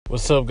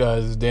What's up,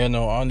 guys? It's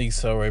Daniel on the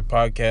Accelerate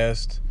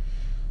Podcast.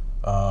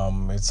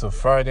 It's a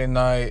Friday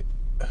night.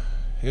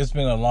 It's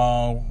been a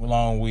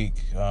long week.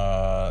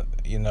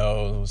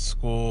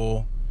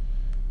 School.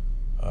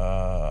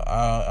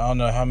 I don't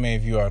know how many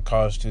of you are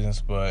college students,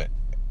 but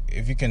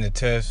if you can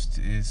attest,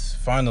 it's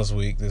finals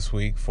week this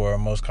week for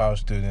most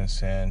college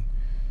students, and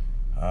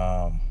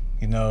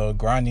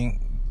grinding,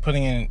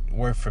 putting in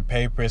work for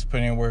papers,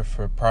 putting in work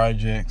for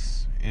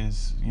projects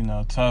is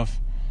tough.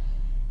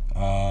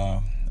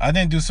 I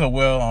didn't do so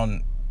well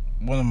on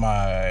one of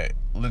my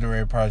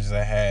literary projects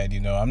I had.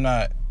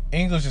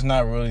 English is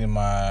not really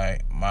my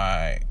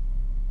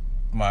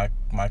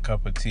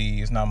cup of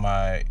tea. It's not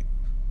my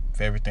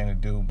favorite thing to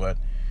do, but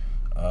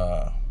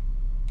I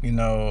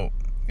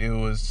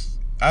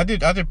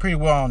did pretty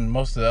well on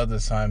most of the other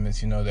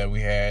assignments, that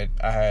we had.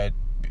 I had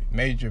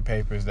major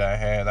papers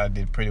that I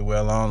did pretty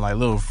well on, like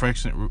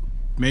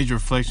major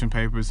reflection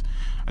papers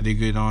I did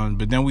good on.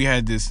 But then we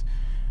had this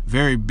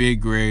very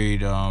big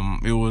grade.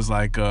 It was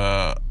like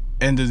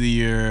end of the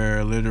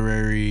year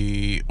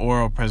literary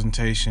oral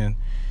presentation,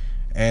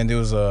 and it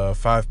was a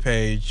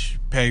 5-page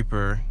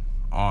paper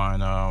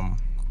on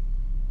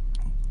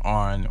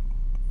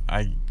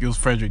it was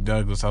Frederick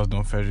Douglass. I was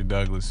doing Frederick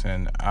Douglass,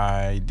 and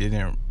I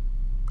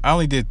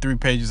only did 3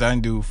 pages. I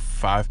didn't do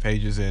 5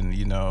 pages, and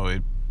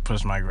it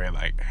pushed my grade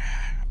like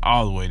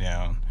all the way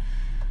down.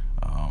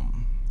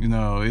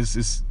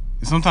 It's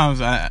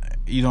sometimes I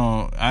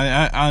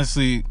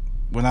honestly,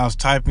 when I was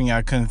typing,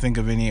 I couldn't think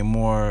of any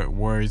more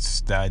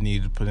words that I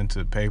needed to put into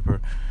the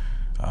paper.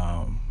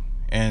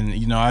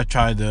 I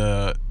tried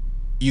to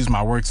use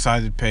my works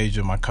cited page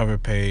or my cover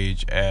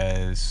page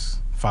as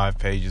 5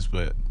 pages,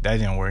 but that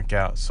didn't work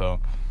out.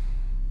 So,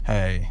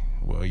 hey,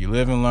 well, you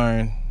live and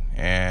learn,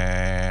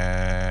 and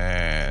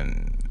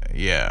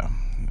yeah,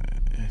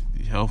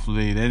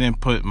 hopefully they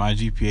didn't put my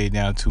GPA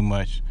down too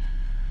much.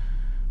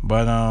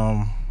 But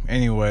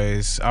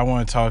anyways, I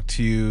want to talk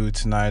to you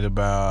tonight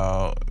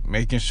about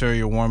making sure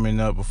you're warming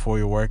up before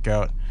your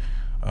workout.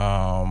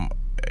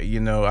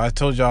 I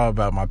told y'all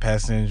about my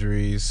past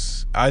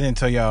injuries. I didn't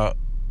tell y'all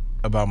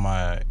about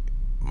my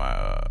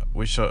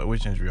which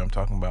injury I'm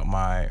talking about.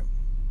 My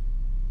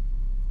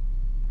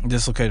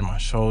dislocated my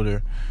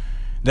shoulder.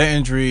 That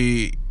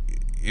injury,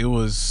 it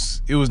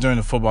was during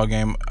the football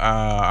game.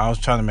 I was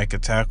trying to make a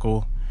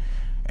tackle,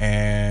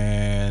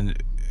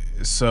 and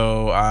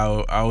so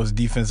I was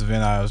defensive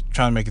end. I was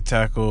trying to make a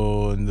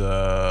tackle, and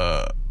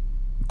the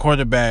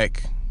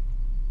quarterback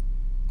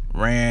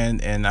ran,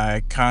 and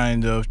I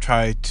kind of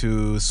tried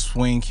to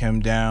swing him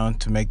down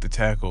to make the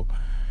tackle,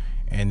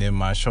 and then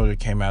my shoulder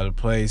came out of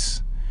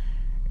place,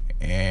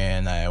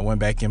 and I went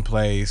back in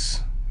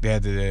place. They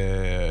had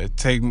to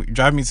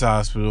drive me to the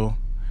hospital,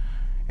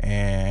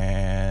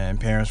 and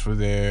parents were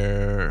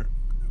there,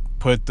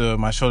 put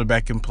my shoulder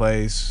back in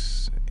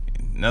place.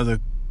 Another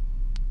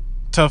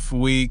tough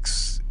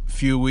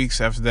few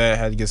weeks after that, I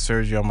had to get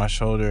surgery on my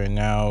shoulder, and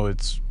now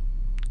it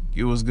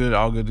was good,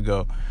 all good to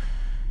go.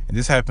 And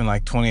this happened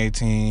like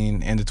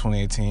 2018, end of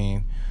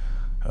 2018.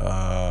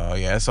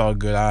 It's all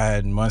good. I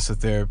had months of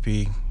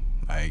therapy,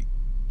 like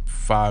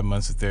 5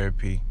 months of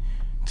therapy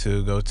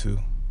to go to.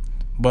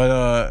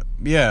 But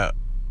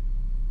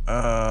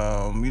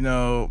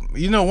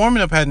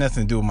warming up had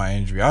nothing to do with my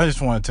injury. I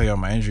just want to tell you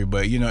about my injury,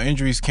 but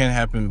injuries can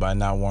happen by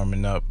not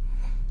warming up.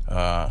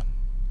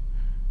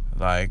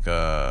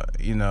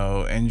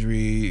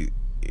 Injury,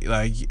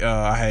 I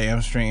had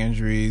hamstring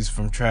injuries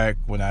from track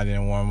when I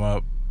didn't warm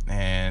up,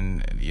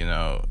 and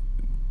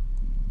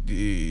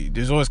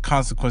there's always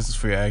consequences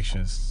for your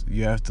actions.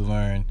 You have to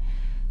learn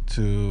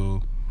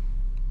to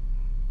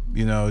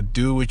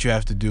do what you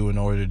have to do in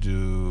order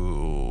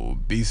to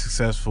be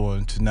successful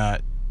and to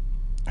not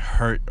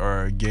hurt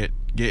or get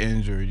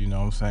injured,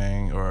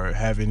 or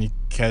have any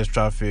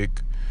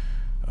catastrophic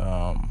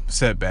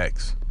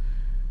setbacks.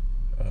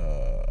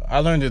 I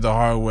learned it the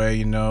hard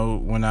way,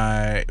 when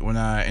I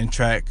in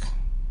track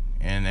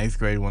in 8th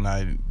grade, when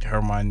I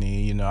hurt my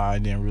knee, I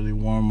didn't really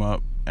warm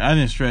up. And I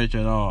didn't stretch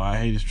at all. I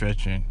hated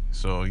stretching.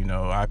 So,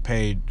 I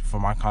paid for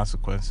my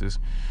consequences.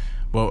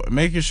 But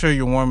making sure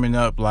you're warming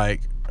up,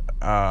 like,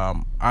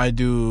 I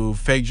do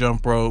fake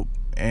jump rope,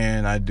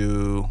 and I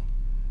do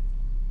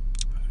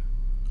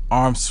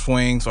arm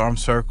swings, arm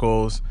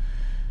circles.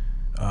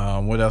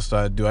 What else do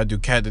I do? I do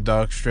cat to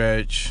dog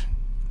stretch.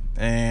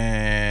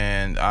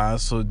 And I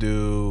also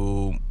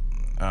do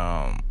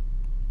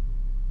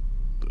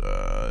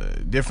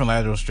different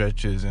lateral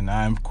stretches, and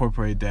I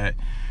incorporate that.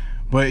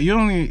 But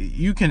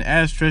you can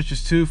add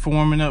stretches too for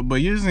warming up, but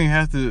you doesn't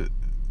have to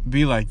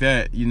be like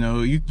that.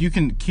 You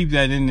can keep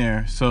that in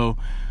there. So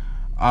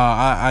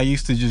I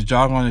used to just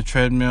jog on the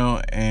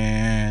treadmill,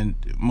 and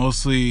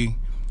mostly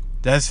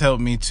that's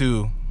helped me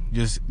too.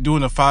 Just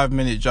doing a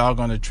 5-minute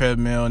jog on the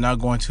treadmill, not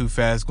going too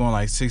fast, going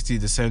like 60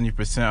 to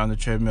 70% on the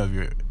treadmill of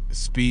your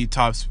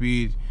top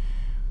speed,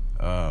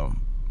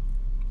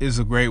 is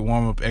a great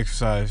warm-up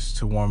exercise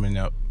to warming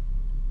up.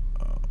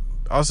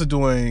 Also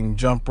doing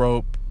jump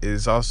rope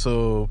is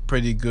also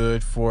pretty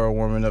good for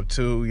warming up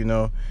too.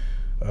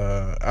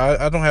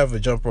 I don't have a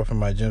jump rope in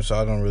my gym, so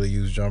I don't really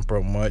use jump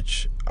rope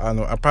much.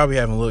 I probably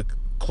haven't looked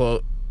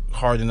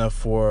hard enough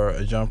for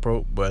a jump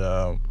rope,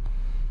 but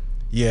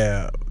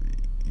yeah,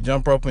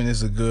 jump roping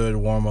is a good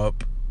warm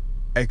up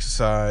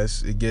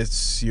exercise. It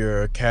gets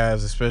your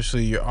calves,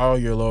 especially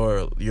your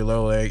lower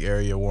leg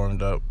area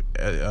warmed up,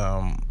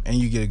 and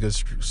you get a good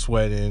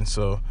sweat in.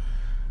 So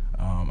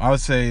I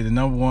would say the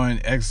number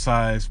one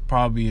exercise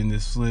probably in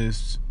this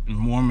list,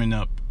 warming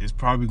up, is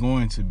probably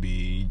going to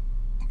be,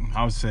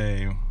 I would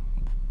say,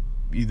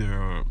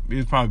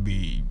 it'd probably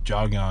be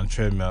jogging on a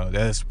treadmill.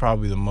 That's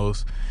probably the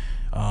most.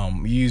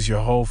 You use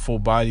your whole full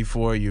body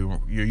for it. You're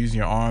using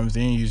your arms,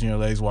 then you're using your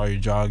legs while you're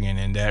jogging,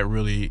 and that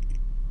really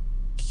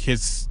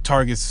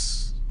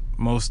targets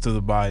most of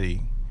the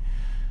body,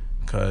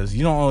 because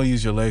you don't only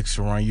use your legs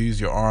to run. You use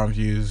your arms,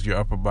 you use your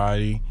upper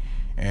body,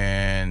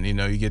 and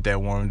you get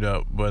that warmed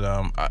up.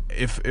 But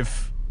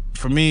if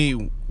for me,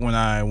 when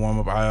I warm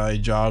up, I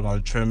jog on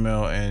a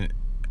treadmill, and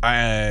I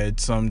add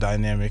some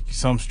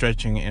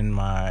stretching in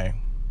my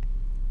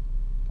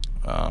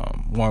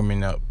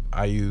warming up.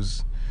 I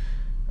use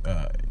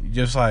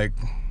just like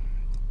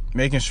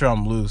making sure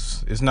I'm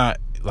loose. It's not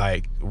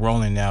like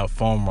rolling out,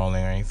 foam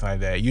rolling or anything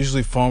like that.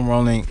 Usually foam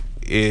rolling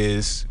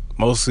is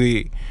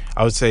mostly,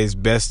 I would say, it's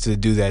best to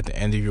do that at the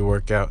end of your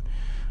workout.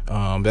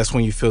 That's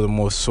when you feel the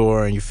most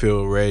sore and you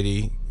feel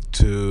ready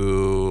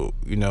to,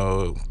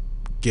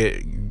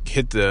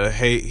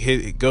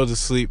 go to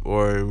sleep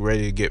or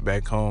ready to get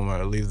back home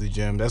or leave the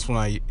gym. That's when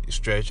I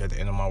stretch at the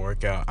end of my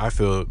workout. I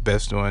feel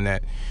best doing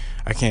that.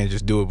 I can't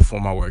just do it before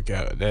my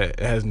workout. That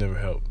has never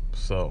helped.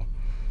 So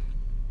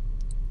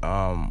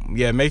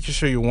making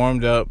sure you're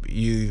warmed up.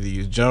 You either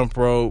use jump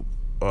rope,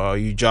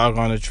 you jog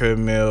on a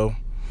treadmill,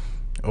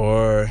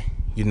 or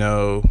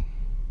do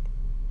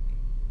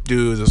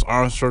those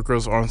arm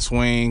circles, arm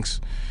swings,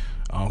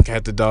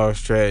 cat the dog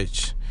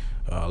stretch,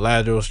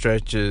 lateral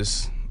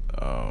stretches,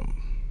 all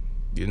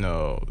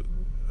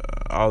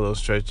those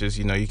stretches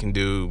you can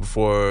do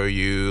before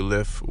you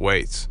lift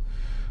weights.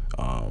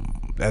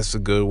 That's a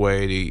good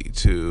way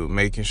to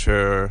making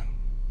sure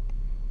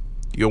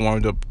you're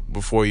warmed up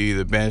before you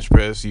either bench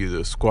press, you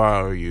either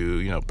squat, or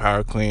you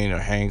power clean or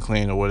hang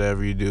clean or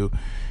whatever you do.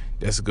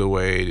 That's a good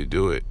way to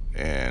do it.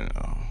 And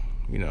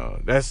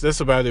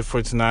that's about it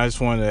for tonight. I just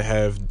wanted to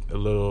have a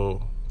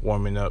little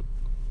warming up,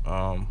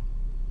 a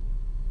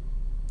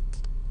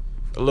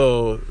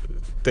little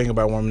thing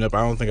about warming up.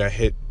 I don't think I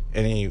hit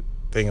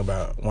anything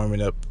about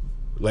warming up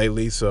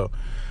lately, so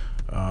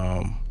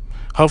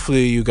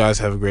hopefully you guys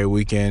have a great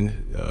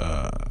weekend.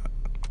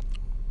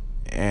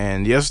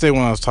 And yesterday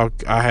when I was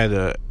talking, I had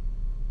a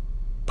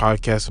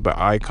podcast about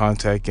eye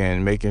contact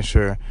and making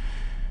sure,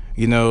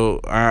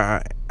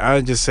 I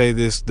just say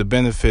this, the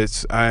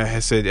benefits. I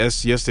had said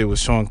yesterday was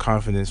showing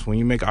confidence. When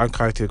you make eye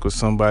contact with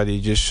somebody,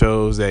 it just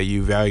shows that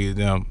you value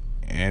them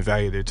and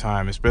value their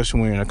time, especially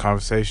when you're in a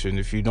conversation.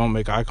 If you don't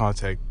make eye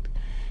contact,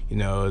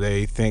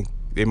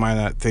 they might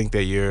not think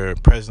that you're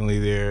presently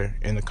there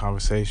in the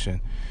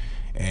conversation.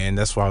 And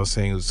that's why I was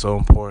saying it was so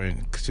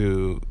important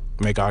to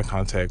make eye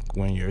contact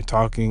when you're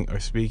talking or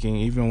speaking,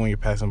 even when you're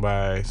passing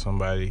by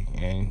somebody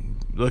and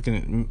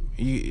looking.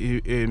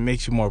 It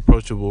makes you more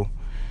approachable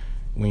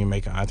when you're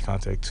making eye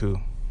contact too,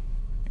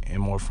 and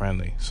more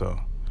friendly. So,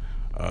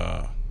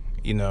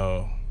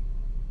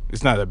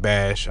 it's not a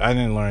bash. I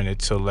didn't learn it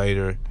till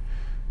later,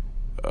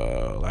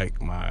 like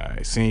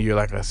my senior year,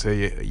 like I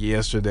said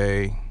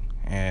yesterday,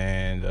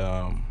 and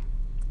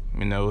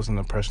it wasn't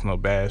a personal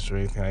bash or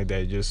anything like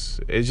that.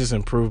 It's just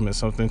improvement,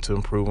 something to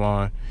improve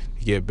on,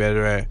 to get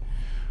better at.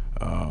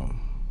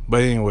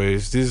 But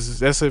anyways,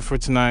 that's it for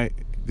tonight.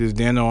 This is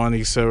Daniel on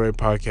the Accelerate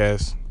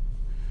Podcast.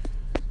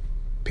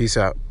 Peace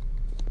out.